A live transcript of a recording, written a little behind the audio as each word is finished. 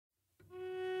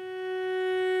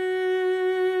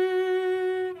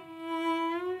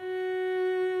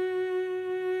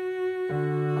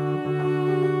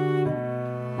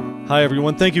Hi,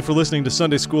 everyone. Thank you for listening to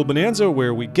Sunday School Bonanza,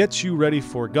 where we get you ready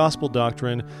for gospel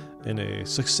doctrine in a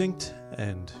succinct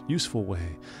and useful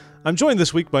way. I'm joined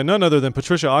this week by none other than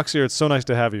Patricia Oxier. It's so nice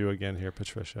to have you again here,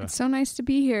 Patricia. It's so nice to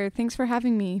be here. Thanks for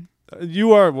having me.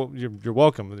 You're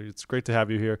welcome. It's great to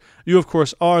have you here. You, of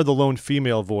course, are the lone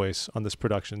female voice on this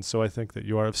production, so I think that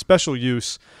you are of special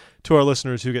use to our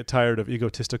listeners who get tired of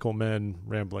egotistical men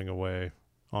rambling away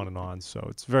on and on. So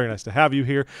it's very nice to have you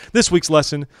here. This week's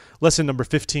lesson number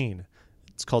 15.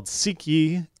 It's called Seek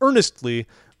Ye Earnestly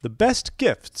the Best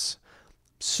Gifts.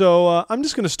 So I'm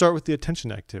just going to start with the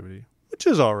attention activity, which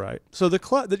is all right. So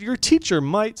that your teacher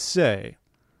might say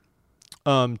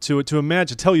to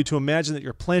tell you to imagine that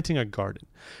you're planting a garden,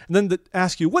 and then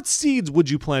ask you, what seeds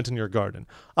would you plant in your garden?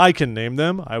 I can name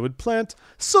them. I would plant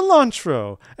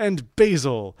cilantro and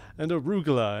basil and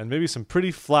arugula and maybe some pretty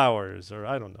flowers, or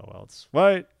I don't know else.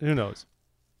 Right? Who knows?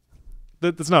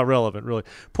 That's not relevant, really.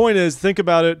 Point is, think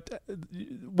about it.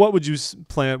 What would you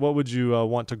plant? What would you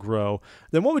want to grow?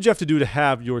 Then what would you have to do to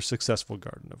have your successful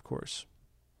garden, of course?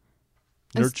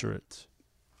 Nurture it.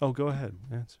 Oh, go ahead.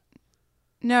 Answer.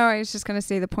 No, I was just going to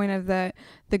say the point of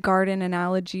the garden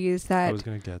analogy is that... I was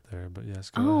going to get there, but yes,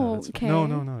 go ahead. Okay. No,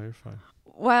 you're fine.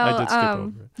 Well, I did skip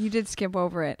over it. You did skip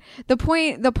over it. The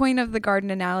point of the garden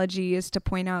analogy is to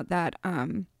point out that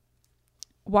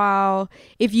while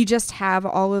if you just have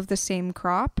all of the same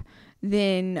crop,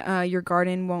 then your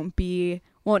garden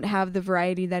won't have the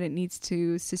variety that it needs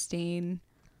to sustain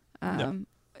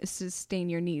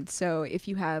your needs. So if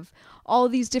you have all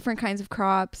these different kinds of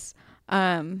crops,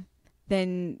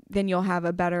 then you'll have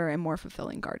a better and more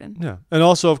fulfilling garden. Yeah. And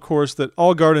also, of course, that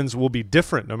all gardens will be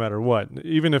different no matter what.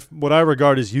 Even if what I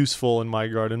regard as useful in my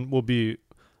garden will be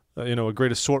a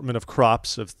great assortment of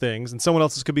crops of things, and someone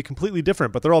else's could be completely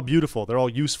different, but they're all beautiful, they're all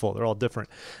useful, they're all different.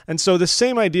 And so the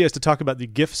same idea is to talk about the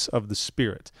gifts of the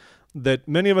Spirit, that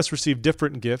many of us receive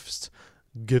different gifts.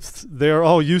 They are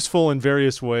all useful in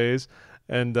various ways,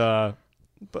 and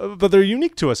but they're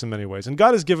unique to us in many ways, and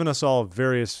God has given us all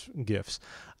various gifts.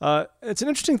 It's an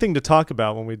interesting thing to talk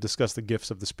about when we discuss the gifts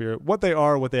of the Spirit, what they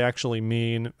are, what they actually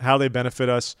mean, how they benefit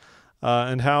us,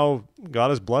 and how God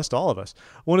has blessed all of us.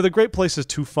 One of the great places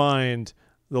to find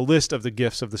the list of the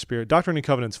gifts of the Spirit, Doctrine and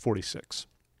Covenants 46.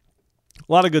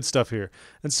 A lot of good stuff here.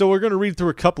 And so we're going to read through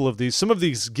a couple of these, some of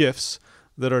these gifts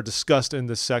that are discussed in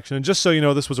this section. And just so you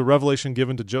know, this was a revelation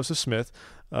given to Joseph Smith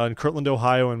in Kirtland,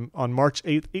 Ohio on March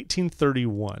 8th,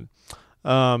 1831.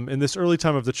 In this early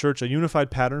time of the church, a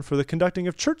unified pattern for the conducting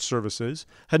of church services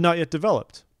had not yet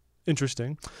developed.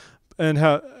 Interesting. And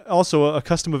also a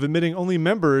custom of admitting only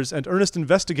members and earnest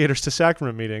investigators to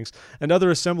sacrament meetings and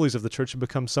other assemblies of the church had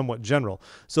become somewhat general.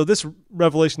 So this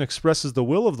revelation expresses the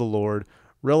will of the Lord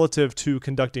relative to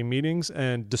conducting meetings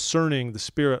and discerning the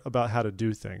Spirit about how to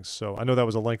do things. So I know that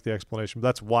was a lengthy explanation, but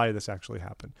that's why this actually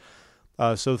happened.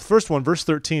 So the first one, verse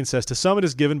 13, says, "To some it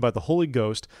is given by the Holy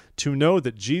Ghost to know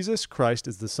that Jesus Christ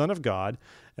is the Son of God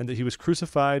and that he was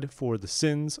crucified for the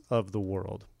sins of the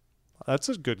world." That's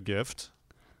a good gift.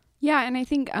 Yeah, and I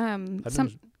think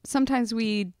sometimes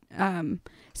we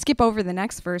skip over the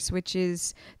next verse, which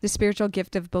is the spiritual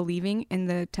gift of believing in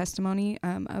the testimony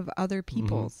of other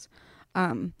peoples,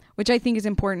 which I think is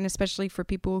important, especially for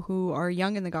people who are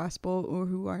young in the gospel or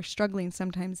who are struggling.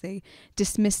 Sometimes they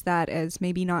dismiss that as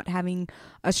maybe not having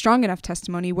a strong enough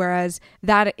testimony, whereas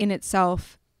that in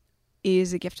itself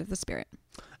is a gift of the Spirit.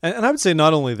 And I would say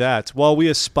not only that, while we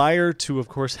aspire to, of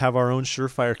course, have our own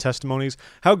surefire testimonies,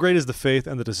 how great is the faith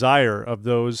and the desire of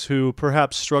those who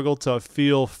perhaps struggle to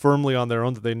feel firmly on their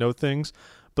own that they know things,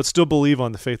 but still believe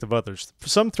on the faith of others, for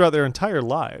some throughout their entire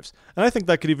lives. And I think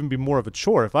that could even be more of a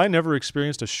chore. If I never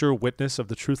experienced a sure witness of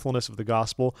the truthfulness of the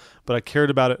gospel, but I cared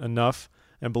about it enough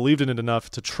and believed in it enough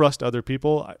to trust other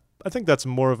people, I think that's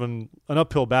more of an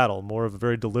uphill battle, more of a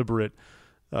very deliberate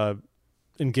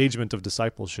engagement of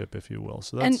discipleship, if you will.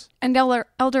 So that's and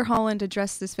Elder Holland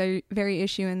addressed this very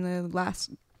issue in the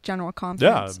last general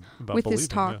conference with his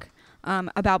talk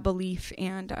about belief,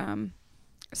 and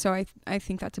so I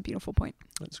think that's a beautiful point.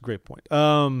 That's a great point.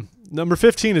 Number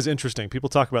 15 is interesting. People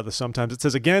talk about this sometimes. It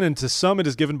says, "Again, and to some it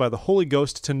is given by the Holy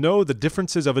Ghost to know the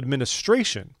differences of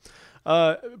administration."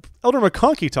 Elder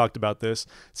McConkie talked about this,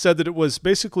 said that it was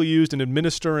basically used in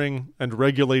administering and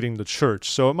regulating the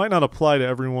church. So it might not apply to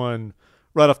everyone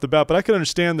right off the bat, but I can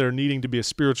understand there needing to be a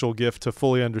spiritual gift to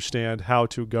fully understand how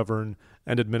to govern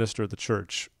and administer the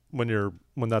church when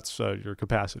that's your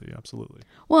capacity. Absolutely.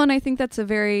 Well, and I think that's a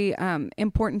very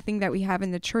important thing that we have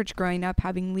in the church growing up,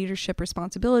 having leadership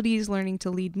responsibilities, learning to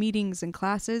lead meetings and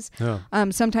classes. Yeah.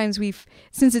 Sometimes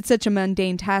since it's such a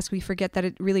mundane task, we forget that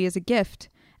it really is a gift.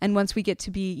 And once we get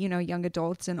to be, young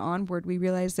adults and onward, we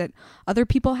realize that other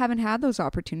people haven't had those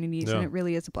opportunities, and it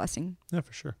really is a blessing. Yeah,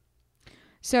 for sure.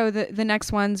 So the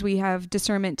next ones, we have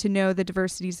discernment to know the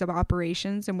diversities of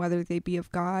operations and whether they be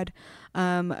of God,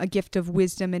 a gift of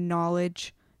wisdom and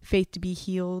knowledge, faith to be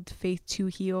healed, faith to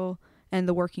heal, and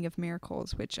the working of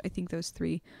miracles, which I think those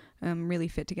three really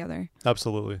fit together.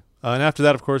 Absolutely. And after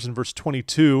that, of course, in verse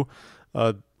 22,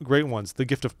 great ones, the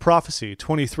gift of prophecy.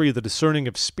 23, the discerning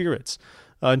of spirits.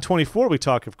 In 24, we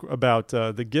talk about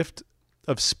the gift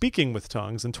of speaking with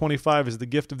tongues, and 25 is the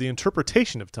gift of the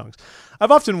interpretation of tongues. I've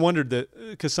often wondered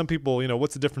that, because some people,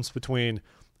 what's the difference between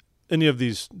any of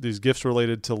these gifts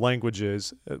related to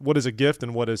languages? What is a gift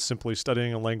and what is simply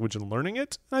studying a language and learning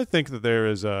it? I think that there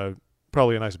is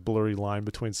probably a nice blurry line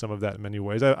between some of that in many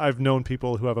ways. I've known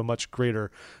people who have a much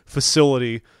greater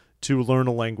facility to learn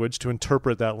a language, to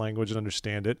interpret that language and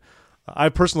understand it. I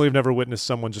personally have never witnessed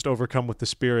someone just overcome with the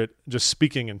Spirit, just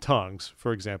speaking in tongues,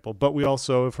 for example. But we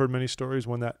also have heard many stories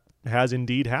when that has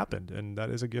indeed happened, and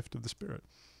that is a gift of the Spirit.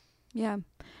 Yeah. And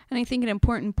I think an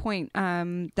important point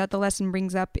that the lesson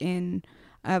brings up in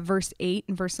verse 8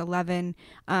 and verse 11,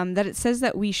 that it says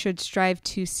that we should strive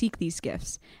to seek these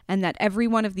gifts, and that every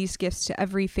one of these gifts to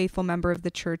every faithful member of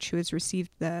the church who has received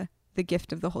the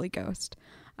gift of the Holy Ghost.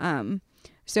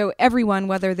 So everyone,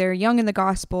 whether they're young in the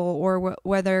gospel or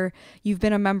whether you've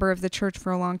been a member of the church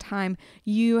for a long time,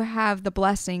 you have the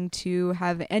blessing to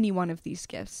have any one of these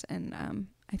gifts. And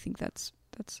I think that's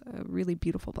a really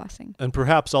beautiful blessing. And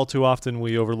perhaps all too often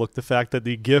we overlook the fact that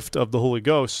the gift of the Holy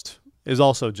Ghost is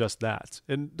also just that.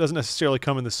 It doesn't necessarily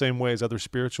come in the same way as other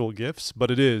spiritual gifts,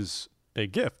 but it is a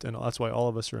gift, and that's why all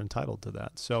of us are entitled to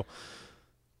that.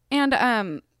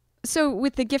 So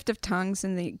with the gift of tongues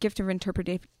and the gift of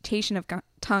interpretation of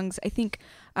tongues, I think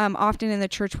often in the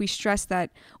church we stress that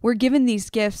we're given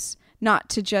these gifts not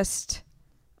to just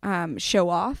show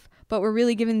off, but we're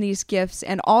really given these gifts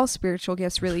and all spiritual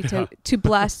gifts really to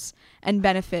bless and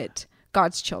benefit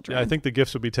God's children. Yeah, I think the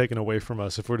gifts would be taken away from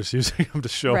us if we're just using them to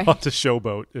show off, to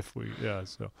showboat.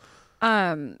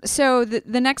 So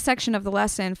the next section of the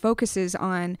lesson focuses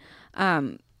on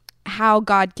how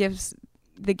God gives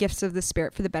the gifts of the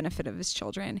Spirit for the benefit of his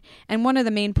children. And one of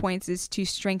the main points is to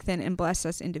strengthen and bless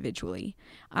us individually.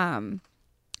 And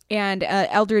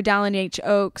Elder Dallin H.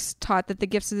 Oakes taught that the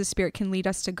gifts of the Spirit can lead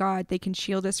us to God. They can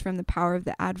shield us from the power of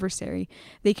the adversary.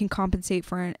 They can compensate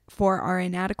for our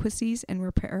inadequacies and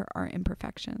repair our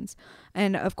imperfections.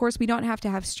 And of course, we don't have to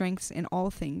have strengths in all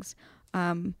things.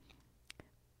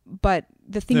 But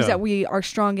the things that we are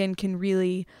strong in can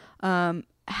really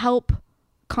help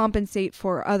compensate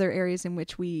for other areas in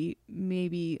which we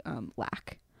maybe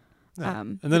lack. Yeah.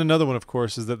 And then another one, of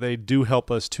course, is that they do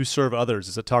help us to serve others,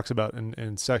 as it talks about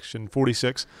in section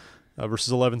 46,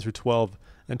 verses 11 through 12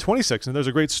 and 26. And there's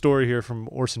a great story here from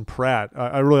Orson Pratt.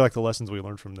 I really like the lessons we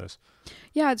learned from this.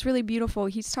 Yeah, it's really beautiful.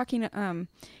 He's talking.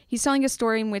 He's telling a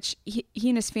story in which he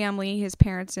and his family, his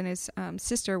parents and his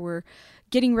sister, were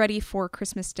getting ready for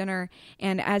Christmas dinner,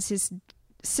 and as his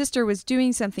sister was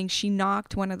doing something, she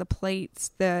knocked one of the plates,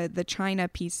 the china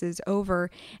pieces, over,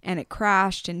 and it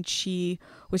crashed, and she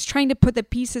was trying to put the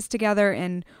pieces together,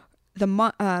 and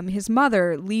his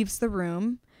mother leaves the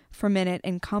room for a minute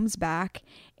and comes back,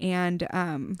 and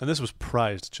this was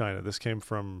prized china. This came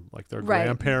from like their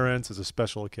grandparents as a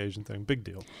special occasion thing. Big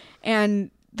deal. And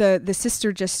the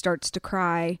sister just starts to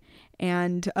cry,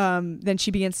 and then she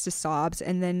begins to sob,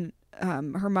 and then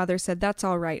her mother said, "That's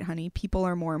all right, honey. People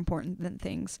are more important than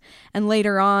things." And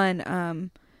later on,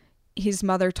 his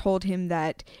mother told him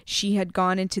that she had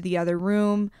gone into the other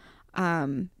room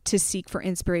to seek for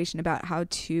inspiration about how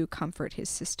to comfort his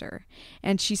sister.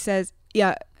 And he says,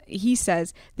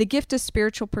 "The gift of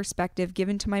spiritual perspective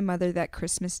given to my mother that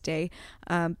Christmas day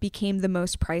became the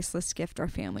most priceless gift our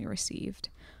family received."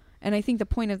 And I think the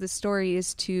point of the story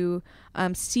is to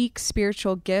seek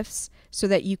spiritual gifts so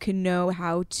that you can know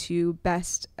how to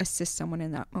best assist someone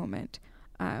in that moment.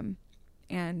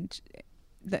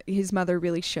 His mother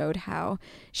really showed how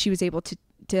she was able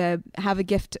to have a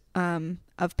gift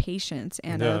of patience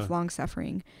and of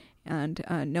long-suffering and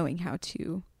knowing how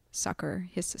to succor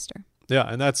his sister. Yeah,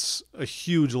 and that's a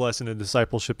huge lesson in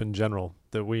discipleship in general,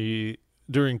 that we,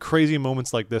 during crazy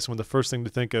moments like this, when the first thing to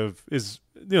think of is,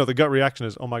 the gut reaction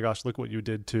is, oh my gosh, look what you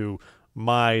did to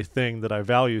my thing that I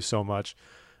value so much.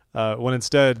 When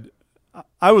instead,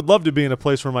 I would love to be in a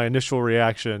place where my initial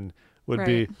reaction would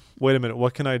be, wait a minute,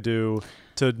 what can I do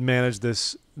to manage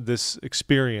this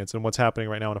experience and what's happening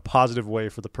right now in a positive way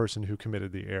for the person who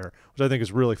committed the error, which I think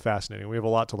is really fascinating. We have a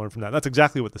lot to learn from that. That's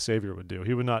exactly what the Savior would do.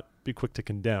 He would not be quick to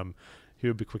condemn. He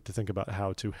would be quick to think about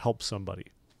how to help somebody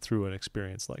through an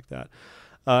experience like that.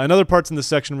 In other parts in this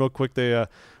section, real quick, they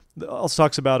also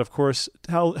talks about, of course,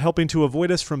 how helping to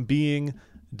avoid us from being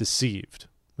deceived,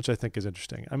 which I think is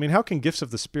interesting. I mean, how can gifts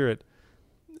of the Spirit,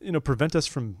 prevent us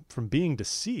from being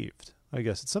deceived? I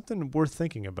guess it's something worth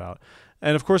thinking about.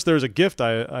 And of course, there's a gift,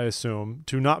 I assume,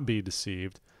 to not be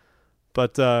deceived.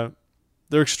 But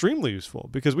they're extremely useful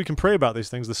because we can pray about these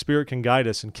things. The Spirit can guide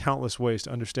us in countless ways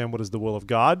to understand what is the will of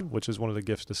God, which is one of the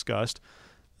gifts discussed,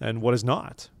 and what is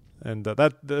not. And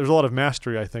that there's a lot of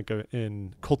mastery, I think,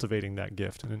 in cultivating that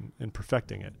gift and in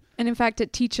perfecting it. And in fact,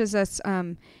 it teaches us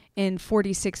in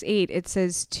 46:8, it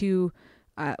says to,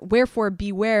 wherefore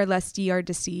beware lest ye are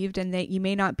deceived, and that ye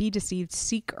may not be deceived.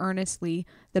 Seek earnestly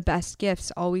the best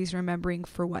gifts, always remembering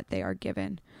for what they are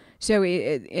given. So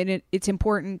it's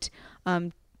important.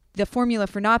 The formula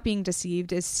for not being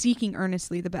deceived is seeking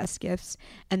earnestly the best gifts,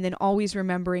 and then always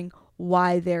remembering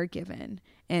why they're given.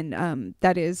 And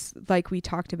that is, like we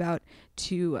talked about,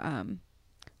 to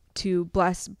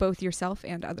bless both yourself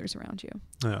and others around you.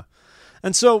 Yeah.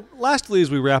 And so, lastly,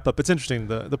 as we wrap up, it's interesting.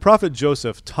 The prophet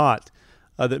Joseph taught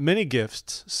that many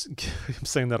gifts. I'm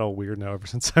saying that all weird now. Ever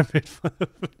since I made fun of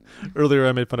earlier,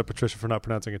 I made fun of Patricia for not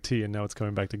pronouncing a T, and now it's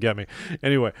coming back to get me.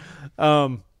 Anyway,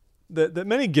 that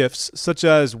many gifts, such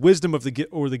as wisdom of the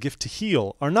gift to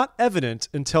heal, are not evident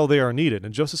until they are needed.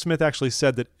 And Joseph Smith actually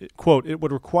said that, quote, it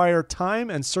would require time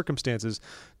and circumstances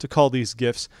to call these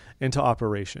gifts into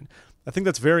operation. I think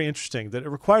that's very interesting, that it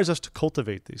requires us to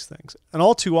cultivate these things. And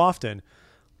all too often,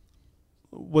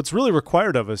 what's really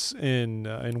required of us in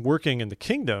working in the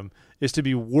kingdom is to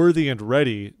be worthy and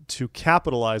ready to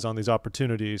capitalize on these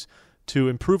opportunities to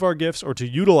improve our gifts or to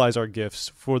utilize our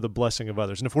gifts for the blessing of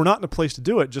others. And if we're not in a place to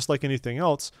do it, just like anything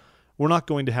else, we're not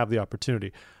going to have the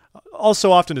opportunity.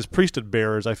 Also, often as priesthood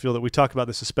bearers, I feel that we talk about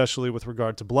this especially with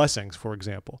regard to blessings, for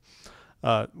example,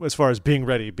 as far as being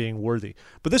ready, being worthy.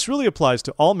 But this really applies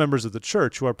to all members of the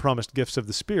church who are promised gifts of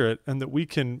the Spirit, and that we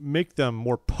can make them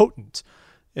more potent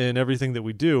in everything that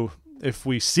we do if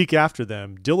we seek after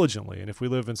them diligently and if we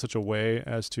live in such a way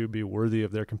as to be worthy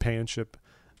of their companionship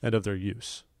and of their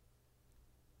use.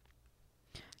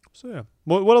 So yeah,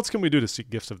 what else can we do to seek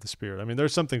gifts of the Spirit? I mean,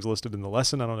 there's some things listed in the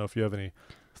lesson. I don't know if you have any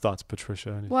thoughts,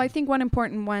 Patricia. Anything? Well, I think one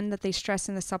important one that they stress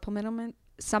in the supplemental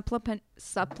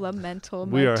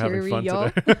we material are having fun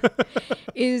today.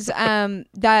 is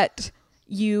that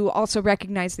you also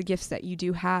recognize the gifts that you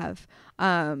do have.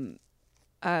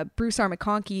 Bruce R.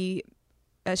 McConkie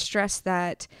stressed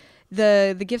that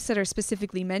the gifts that are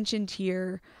specifically mentioned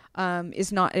here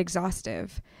is not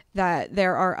exhaustive, that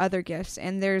there are other gifts.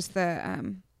 And there's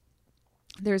the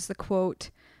quote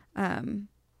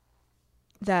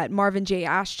that Marvin J.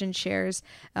 Ashton shares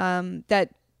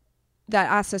that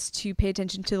asks us to pay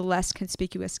attention to the less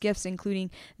conspicuous gifts,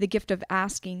 including the gift of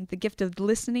asking, the gift of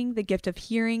listening, the gift of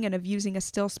hearing and of using a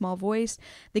still small voice,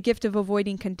 the gift of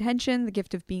avoiding contention, the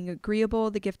gift of being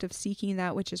agreeable, the gift of seeking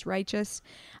that which is righteous.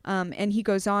 And he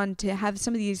goes on to have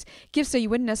some of these gifts that you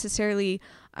wouldn't necessarily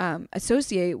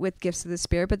associate with gifts of the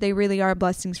Spirit, but they really are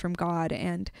blessings from God,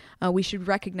 and we should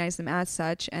recognize them as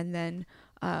such, and then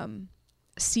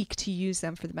seek to use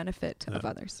them for the benefit of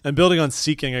others. And building on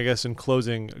seeking, I guess, in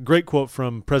closing, a great quote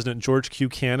from President George Q.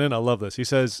 Cannon. I love this. He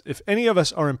says, "If any of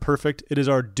us are imperfect, it is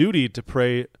our duty to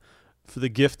pray for the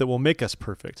gift that will make us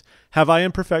perfect. Have I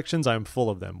imperfections? I am full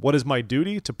of them. What is my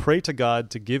duty? To pray to God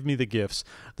to give me the gifts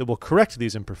that will correct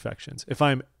these imperfections. If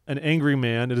I am an angry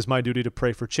man, it is my duty to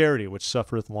pray for charity, which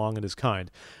suffereth long and is kind.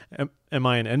 Am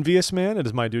I an envious man? It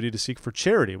is my duty to seek for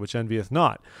charity, which envieth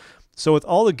not. So with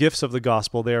all the gifts of the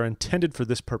gospel, they are intended for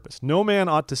this purpose. No man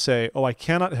ought to say, 'Oh, I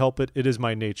cannot help it, it is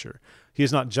my nature.' He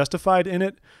is not justified in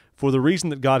it for the reason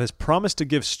that God has promised to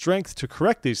give strength to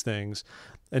correct these things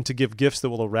and to give gifts that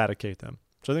will eradicate them."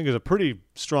 Which I think is a pretty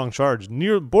strong charge,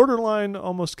 near borderline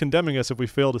almost condemning us if we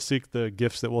fail to seek the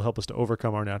gifts that will help us to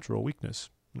overcome our natural weakness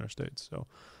in our states. So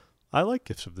I like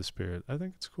gifts of the Spirit. I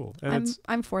think it's cool. And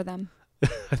I'm for them.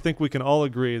 I think we can all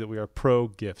agree that we are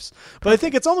pro-gifts. But I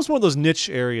think it's almost one of those niche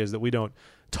areas that we don't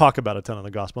talk about a ton in the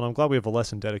gospel, and I'm glad we have a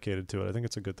lesson dedicated to it. I think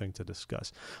it's a good thing to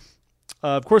discuss.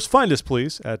 Of course, find us,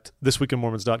 please, at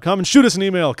thisweekinmormons.com, and shoot us an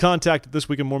email,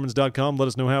 contact@thisweekinmormons.com. Let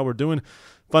us know how we're doing.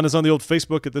 Find us on the old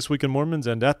Facebook at This Week in Mormons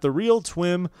and at The Real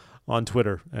Twim on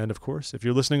Twitter. And, of course, if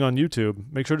you're listening on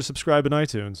YouTube, make sure to subscribe in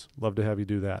iTunes. Love to have you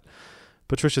do that.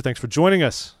 Patricia, thanks for joining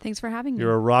us. Thanks for having me.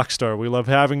 You're a rock star. We love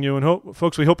having you. And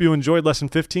folks, we hope you enjoyed Lesson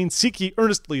 15, Seek Ye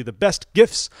Earnestly the Best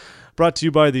Gifts, brought to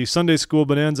you by the Sunday School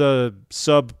Bonanza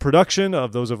sub-production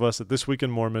of those of us at This Week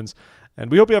in Mormons. And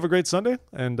we hope you have a great Sunday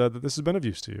and that this has been of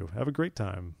use to you. Have a great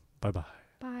time. Bye-bye.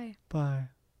 Bye. Bye.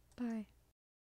 Bye.